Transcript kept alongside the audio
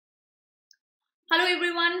Hello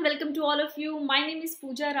everyone, welcome to all of you. My name is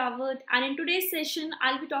Pooja Rawat, and in today's session,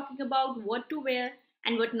 I'll be talking about what to wear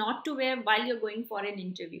and what not to wear while you're going for an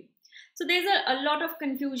interview. So there's a lot of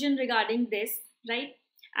confusion regarding this, right?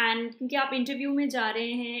 And क्योंकि आप interview में जा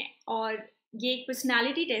रहे हैं और ये एक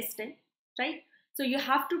personality test है, right? So you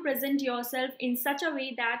have to present yourself in such a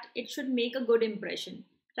way that it should make a good impression,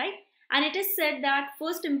 right? And it is said that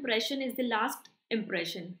first impression is the last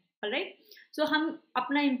impression, all right? सो हम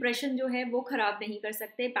अपना impression जो है वो ख़राब नहीं कर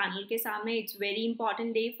सकते panel के सामने. It's very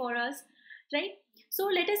important day for us, right? So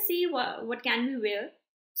let us see what can we where.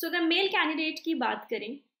 सो अगर मेल कैंडिडेट की बात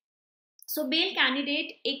करें, सो मेल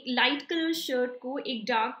कैंडिडेट एक लाइट कलर शर्ट को एक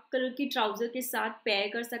डार्क कलर की ट्राउज़र के साथ पेयर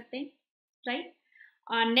कर सकते हैं, राइट?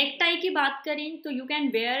 नेक टाई की बात करें तो you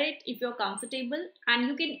can wear it if you are comfortable and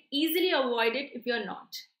you can easily avoid it if you are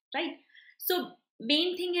not, right? So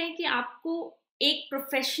main thing है कि आपको एक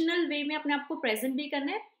प्रोफेशनल वे में अपने आप को प्रेजेंट भी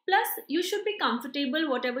करना है, plus you should be comfortable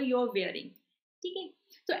what ever you are wearing, ठीक है?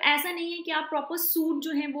 तो ऐसा नहीं है कि आप प्रॉपर सूट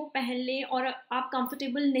जो है वो पहन लें और आप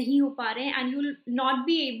कंफर्टेबल नहीं हो पा रहे हैं and you will not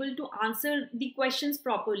be able to answer the questions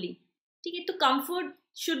properly, ठीक है? तो comfort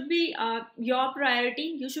should be your priority.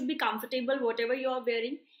 You should be comfortable what ever you are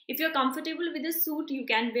wearing. If you are comfortable with a suit you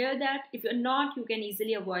can wear that. If you are not you can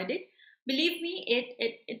easily avoid it. Believe me,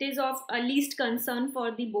 it is of least concern for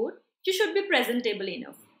the board. You should be presentable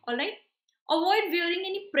enough, all right? Avoid wearing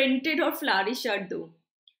any printed or flowery shirt though.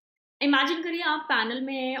 Imagine करिए आप panel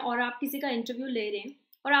में हैं और आप किसी का interview ले रहे हैं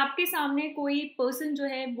और आपके सामने कोई पर्सन जो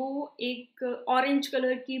है वो एक ऑरेंज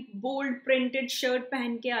कलर की बोल्ड प्रिंटेड शर्ट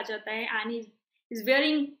पहन के आ जाता है एंड इज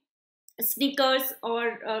वेयरिंग स्नीकर्स और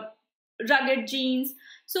rugged jeans.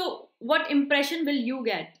 So what impression will you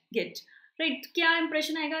get, right? क्या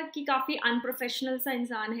इंप्रेशन आएगा कि काफ़ी अनप्रोफेशनल सा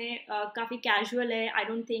इंसान है, काफ़ी कैजुअल है, I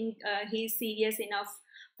don't think he is serious enough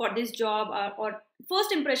for this job. और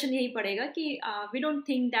फर्स्ट इंप्रेशन यही पड़ेगा कि we don't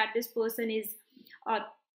think that this person is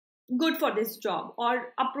good for this job और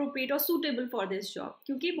अप्रोप्रिएट और सूटेबल फॉर दिस जॉब,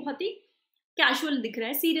 क्योंकि बहुत ही कैजुअल दिख रहा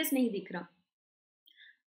है, सीरियस नहीं दिख रहा,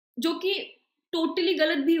 जो कि टोटली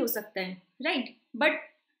गलत भी हो सकता है, राइट? बट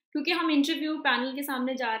क्योंकि हम इंटरव्यू पैनल के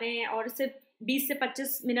सामने जा रहे हैं और सिर्फ 20 से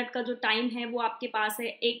 25 मिनट का जो टाइम है वो आपके पास है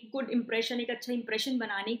एक गुड इम्प्रेशन, एक अच्छा इम्प्रेशन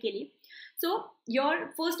बनाने के लिए. So your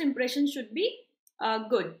first impression should be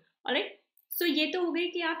good, alright? सो ये तो हो गई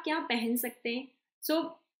कि आप क्या पहन सकते हैं. सो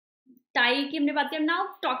टाई की हमने बात की. Now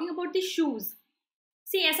talking about the shoes.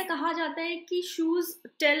 सी, ऐसा कहा जाता है कि shoes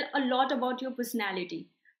tell a lot about your personality,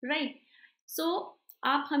 right? सो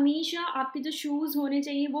आप हमेशा आपके जो शूज़ होने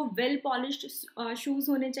चाहिए वो वेल पॉलिश्ड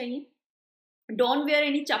शूज़ होने चाहिए. Don't wear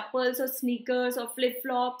any chappals or sneakers or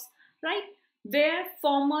flip-flops, right? Wear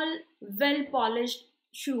formal, well-polished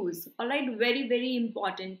shoes, all right? Very, very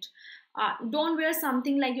important. Don't wear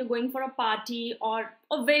something like you're going for a party or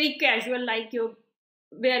very casual like you're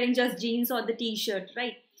wearing just jeans or the t-shirt,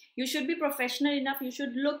 right? You should be professional enough. You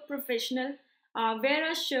should look professional. Wear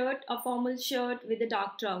a shirt, a formal shirt with a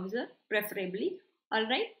dark trouser, preferably, all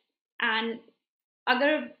right? And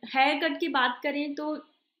अगर hair cut की बात करें तो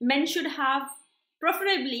men should have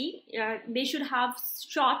preferably they should have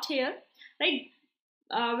short hair, right?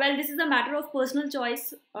 Well, this is a matter of personal choice,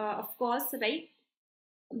 of course, right?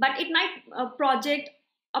 But it might project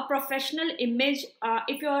a professional image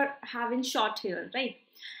if you're having short hair, right?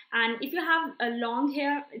 And if you have a long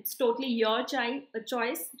hair, it's totally your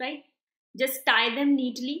choice, right? Just tie them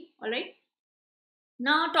neatly, all right?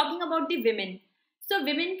 Now talking about the women. So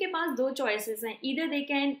women के पास दो choices हैं. Either they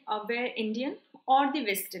can wear Indian or the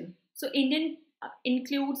Western. So Indian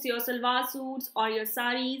includes your salwar suits or your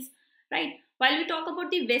saris, right? While we talk about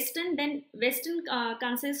the Western, then Western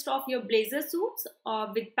consists of your blazer suits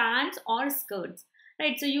with pants or skirts,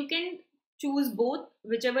 right? So you can choose both,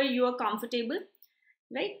 whichever you are comfortable,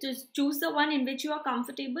 right? Just choose the one in which you are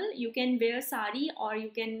comfortable. You can wear sari or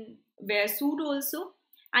you can wear suit also,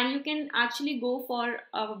 and you can actually go for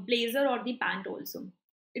a blazer or the pant also.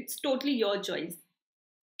 It's totally your choice.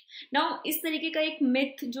 Now इस तरीके का एक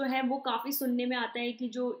myth जो है वो काफ़ी सुनने में आता है कि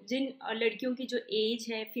जो जिन लड़कियों की जो एज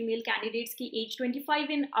है, फीमेल कैंडिडेट्स की एज 25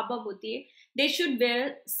 एंड अबव होती है, they should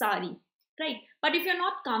where sari, right? But if you are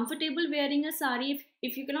not comfortable wearing a sari,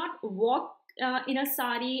 if you can not walk in a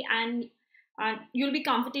sari and you will be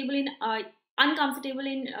comfortable in uncomfortable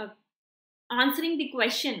in answering the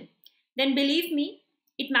question, then believe me,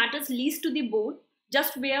 it matters least to the board.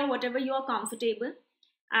 Just wear whatever you are comfortable.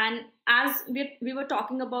 And as we were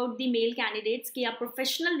talking about the male candidates कि आप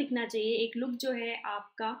professional दिखना चाहिए, एक look जो है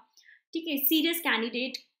आपका, ठीक है? सीरियस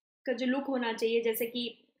कैंडिडेट का जो लुक होना चाहिए, जैसे कि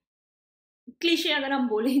क्लीशे अगर हम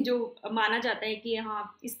बोलें, जो माना जाता है कि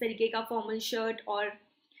हाँ इस तरीके का फॉर्मल शर्ट और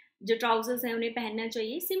जो ट्राउजर्स हैं उन्हें पहनना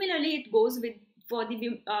चाहिए. Similarly it goes with for the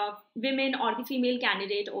women or the female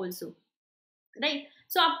candidate also, right?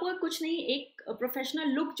 So आपको कुछ नहीं, एक प्रोफेशनल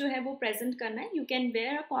लुक जो है वो प्रेजेंट करना है. You can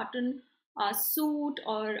wear a cotton suit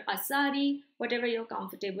और अ sari, what ever your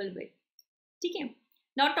comfortable with. ठीक है.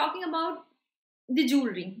 Now talking about the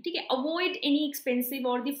jewellery. ठीक है, अवॉइड एनी एक्सपेंसिव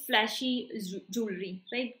और द फ्लैशी ज्वेलरी,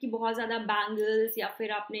 राइट? कि बहुत ज़्यादा बैंगल्स या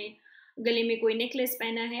फिर आपने गले में कोई नेकलेस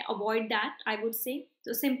पहना है, avoid that I would say.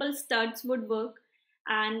 तो simple studs would work.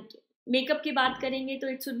 And makeup की बात करेंगे तो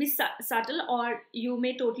इट शुड बी सटल और you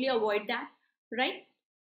may totally avoid that, right?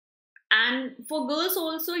 And for girls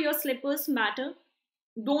also, your slippers matter.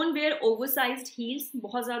 Don't wear oversized heels.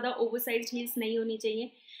 बहुत ज़्यादा oversized heels नहीं होनी चाहिए.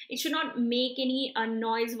 It should not make any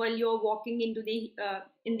noise while you're walking into the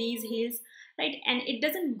in these heels, right? And it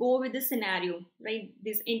doesn't go with the scenario, right?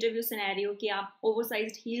 This interview scenario कि आप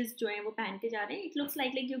oversized heels जो हैं वो पहन के जा रहे हैं. It looks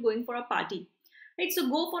like you're going for a party, right? So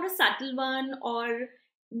go for a subtle one or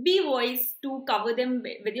be wise to cover them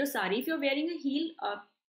with your sari. If you're wearing a heel,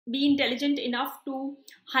 be intelligent enough to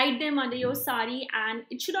hide them under your sari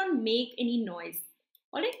and it should not make any noise.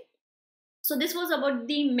 Alright, so this was about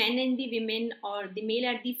the men and the women or the male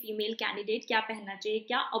and the female candidate. क्या पहनना चाहिए,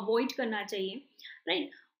 क्या avoid करना चाहिए, right?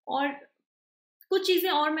 और कुछ चीज़ें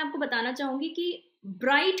और मैं आपको बताना चाहूँगी कि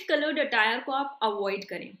ब्राइट कलर्ड अटायर को आप अवॉइड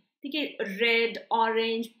करें. ठीक है, red,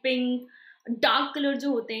 orange, pink, dark colour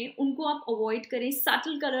जो होते हैं उनको आप अवॉइड करें.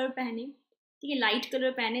 सटल कलर पहने, ठीक है, लाइट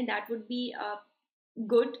कलर पहने, that would be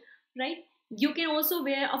good, right? You can also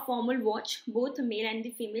wear a formal watch, both male and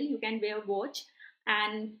the female. You can wear a watch,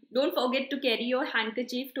 and don't forget to carry your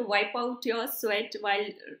handkerchief to wipe out your sweat while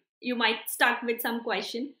you might stuck with some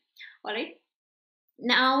question. All right.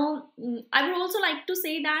 Now, I would also like to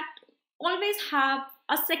say that always have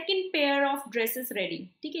a second pair of dresses ready.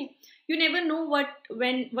 Okay, you never know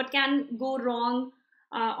what can go wrong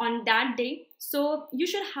on that day. So you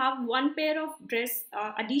should have one pair of dress,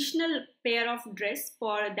 additional pair of dress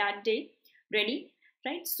for that day ready,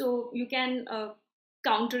 right? So you can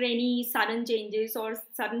counter any sudden changes or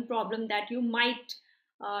sudden problem that you might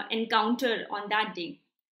encounter on that day,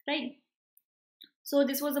 right? So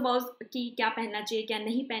this was about कि क्या पहनना चाहिए, क्या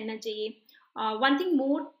नहीं पहनना चाहिए. One thing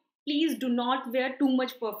more, please do not wear too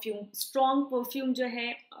much perfume. Strong perfume जो है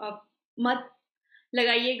मत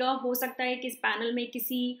लगाइएगा. हो सकता है कि इस पैनल में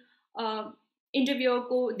किसी इंटरव्यूअर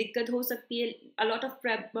को दिक्कत हो सकती है. a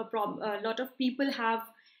lot of people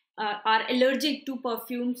are allergic to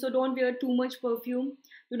perfume, so don't wear too much perfume.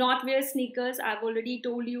 Do not wear sneakers, I've already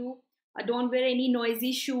told you. Don't wear any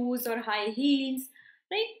noisy shoes or high heels,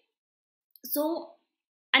 right? So,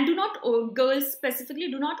 and do not, girls specifically,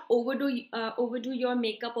 do not overdo your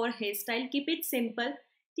makeup or hairstyle. Keep it simple.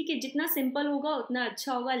 ठीक है, जितना simple होगा उतना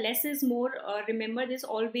अच्छा होगा. Less is more, remember this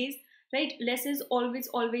always, right? Less is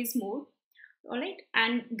always more. Alright.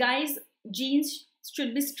 And guys, jeans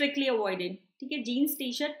should be strictly avoided. ठीक है, jeans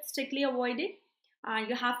T shirt strictly avoided.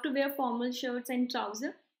 You have to wear formal shirts and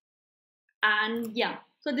trousers. And yeah,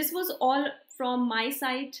 so this was all from my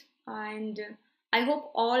side, and I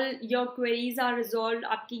hope all your queries are resolved.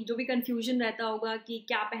 आपकी जो भी confusion रहता होगा कि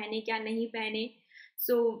क्या पहने क्या नहीं पहने,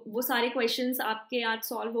 so वो सारे questions आपके आज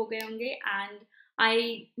solve हो गए होंगे. And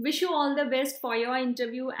I wish you all the best for your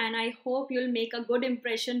interview, and I hope you'll make a good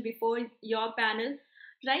impression before your panel,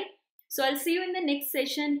 right? So I'll see you in the next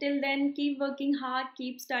session. Till then, keep working hard,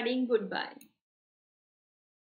 keep studying. Goodbye.